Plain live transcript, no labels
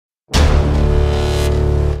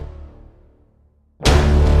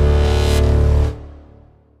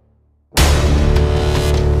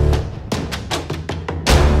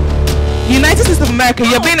America.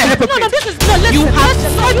 You're being a hypocrite. No, this is no. Listen, you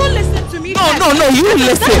listen to me. No, you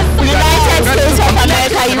listen. United States of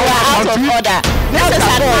America, you are out of order. This is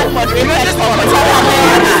an unmoderated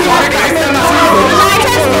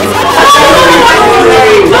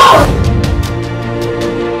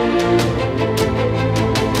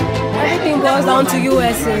Everything boils down to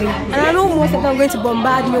USA, and I know most of them are going to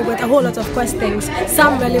bombard me with a whole lot of questions,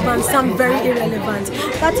 some relevant, some very irrelevant.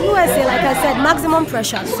 But USA, like I said, maximum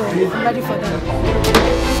pressure, so I'm ready for them.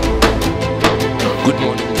 Good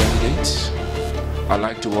morning, delegates. I'd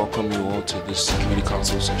like to welcome you all to this Security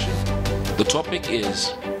Council session. The topic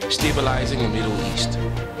is stabilizing the Middle East,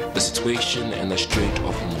 the situation in the Strait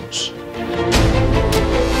of Hormuz.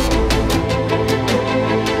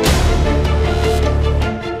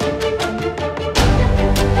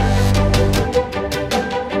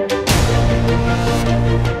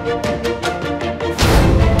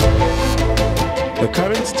 The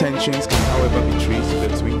current tensions can, however, be traced to the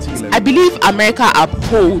 2011. I believe America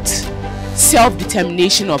upholds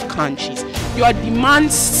self-determination of countries. Your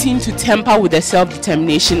demands seem to temper with the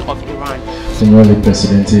self-determination of Iran. Señor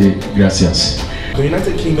Presidente, gracias. The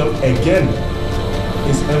United Kingdom again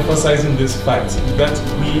is emphasizing this fact that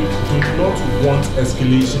we do not want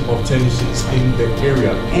escalation of tensions in the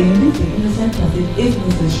area. And in this innocent passage is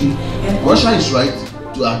necessary. Russia is right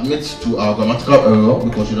to admit to our grammatical error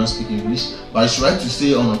because you don't speak English, but it's right to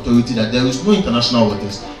say on authority that there is no international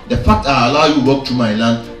waters. The fact I allow you to walk through my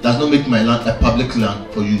land does not make my land a public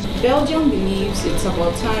land for you. Belgium believes it's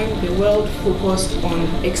about time the world focused on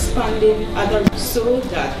expanding other so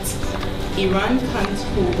that Iran can't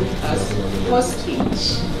hold us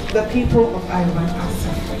hostage. The people of Iran are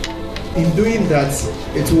suffering. In doing that,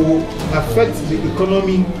 it will affect the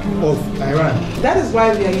economy of Iran. That is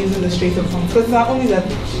why we are using the Strait of Hormuz, because not only that.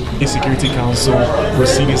 The Security Council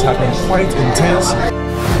proceedings have been quite intense.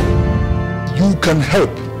 You can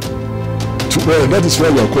help. Well, that is why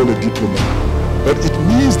you are called a diplomat. But it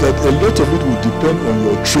means that a lot of it will depend on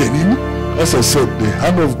your training. As I said, the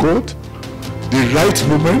hand of God, the right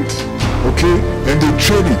moment, okay, and the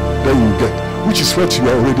training that you get, which is what you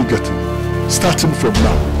are already getting. Starting from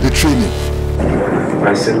now, the training.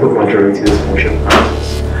 By simple majority, this motion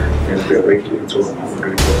passes, and we are ready to talk about for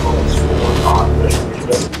 1 hour.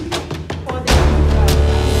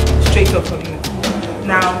 Straight up from you.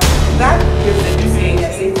 Now, that gives the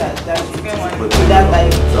say that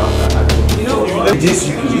like, you know, yes,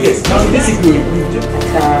 now basically,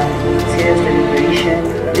 serious deliberation,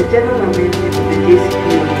 the general amendment of the JCP,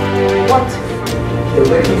 what? The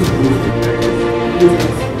way you move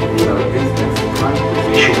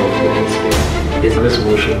if this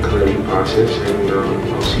motion clearly passes, and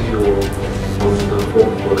I'll see you all on the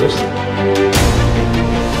 4th of August.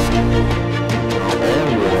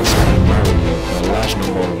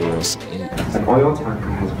 An oil tanker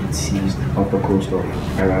has been seized off the coast of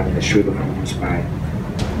Iran in the Strait of Hormuz by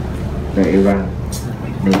the Iran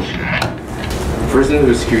nation. President of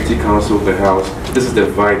the Security Council of the House, this is the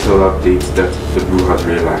vital update that the Bureau has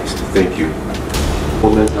realized. Thank you. I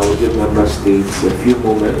will give member states a few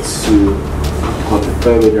moments to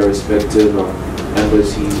confer with their respective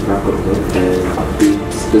embassies back at home and update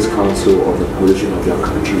this council on the position of their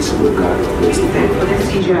countries in regard to this. The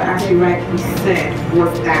procedure, as you rightly said,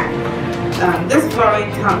 was that this foreign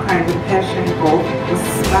tanker in the Persian Gulf was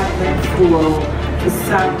smuggled fuel to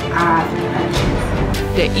some Arab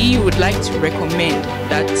countries. The EU would like to recommend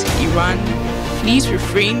that Iran please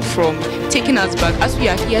refrain from taking us back, as we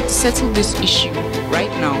are here to settle this issue right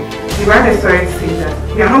now. Iran is sorry to say that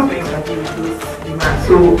we are not going to agree with this demand.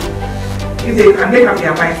 So if they can make up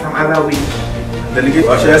their mind some other way. Delegate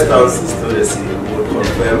Russia's stance is still the same. We will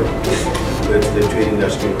confirm with the trade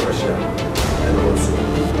industry in Russia and also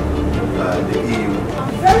the EU. I'm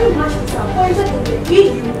very much disappointed in the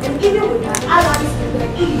EU and even with my allies in the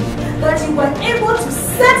EU that you were able to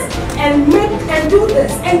set and make and do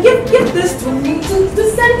this and give this to me to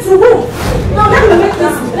send to whom? Now let me make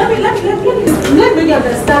this. Let me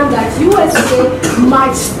understand that USA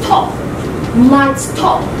might stop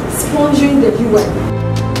sponging the UN.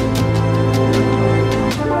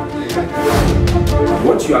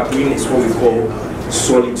 What you are doing is what we call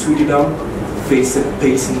solitudinal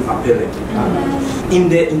pacing appellant. In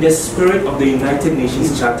the spirit of the United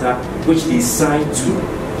Nations Charter, which they signed to,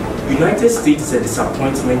 United States is a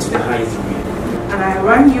disappointment to the highest degree. And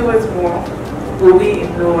Iran-US war will be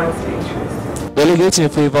in no one's interest. Delegates in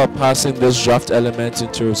favor of passing this draft element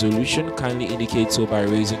into resolution kindly indicate so by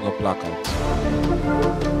raising a placard.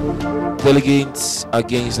 Delegates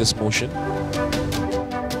against this motion?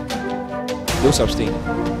 Those abstaining.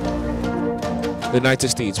 The United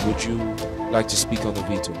States, would you like to speak on the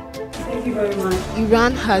veto? Thank you very much.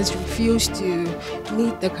 Iran has refused to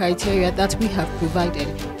meet the criteria that we have provided,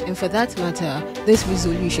 and for that matter, this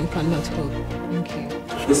resolution cannot hold. Thank you.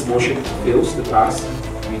 This motion fails to pass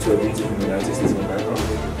due to a breach of the United States of America.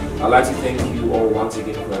 I'd like to thank you all once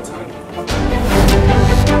again for your time.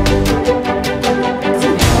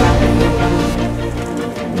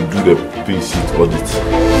 Do the PC audit.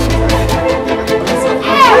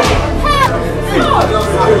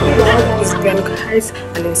 It's been quite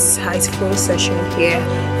an insightful session here.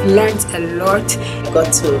 Learned a lot.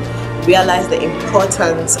 Got to realize the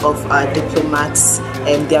importance of our diplomats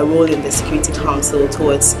and their role in the Security Council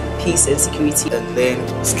towards peace and security. And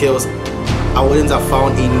then skills I wouldn't have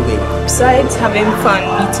found anyway. Besides having fun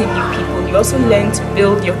meeting new people, you also learn to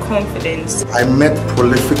build your confidence. I met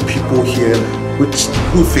prolific people here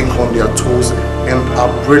who think on their toes and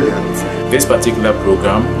are brilliant. This particular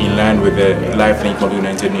program, in line with the LifeLink of the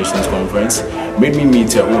United Nations Conference, made me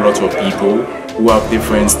meet a whole lot of people who have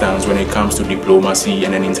different stances when it comes to diplomacy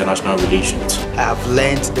and international relations. I have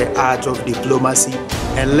learned the art of diplomacy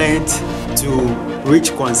and learned to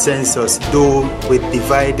reach consensus, though with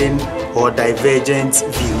dividing or divergent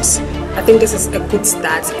views. I think this is a good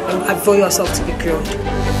start for yourself to be groomed.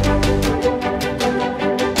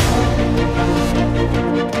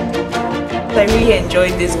 I really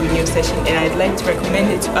enjoyed this Gunyo session and I'd like to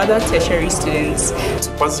recommend it to other tertiary students.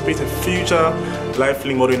 To participate in future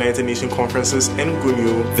LifeLink Model United Nations conferences and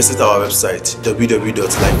Gunyo, visit our website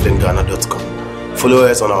www.lifelinkghana.com. Follow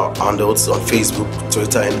us on our handles on Facebook,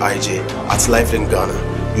 Twitter and IG at LifeLink Ghana.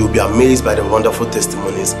 You will be amazed by the wonderful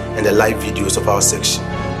testimonies and the live videos of our section.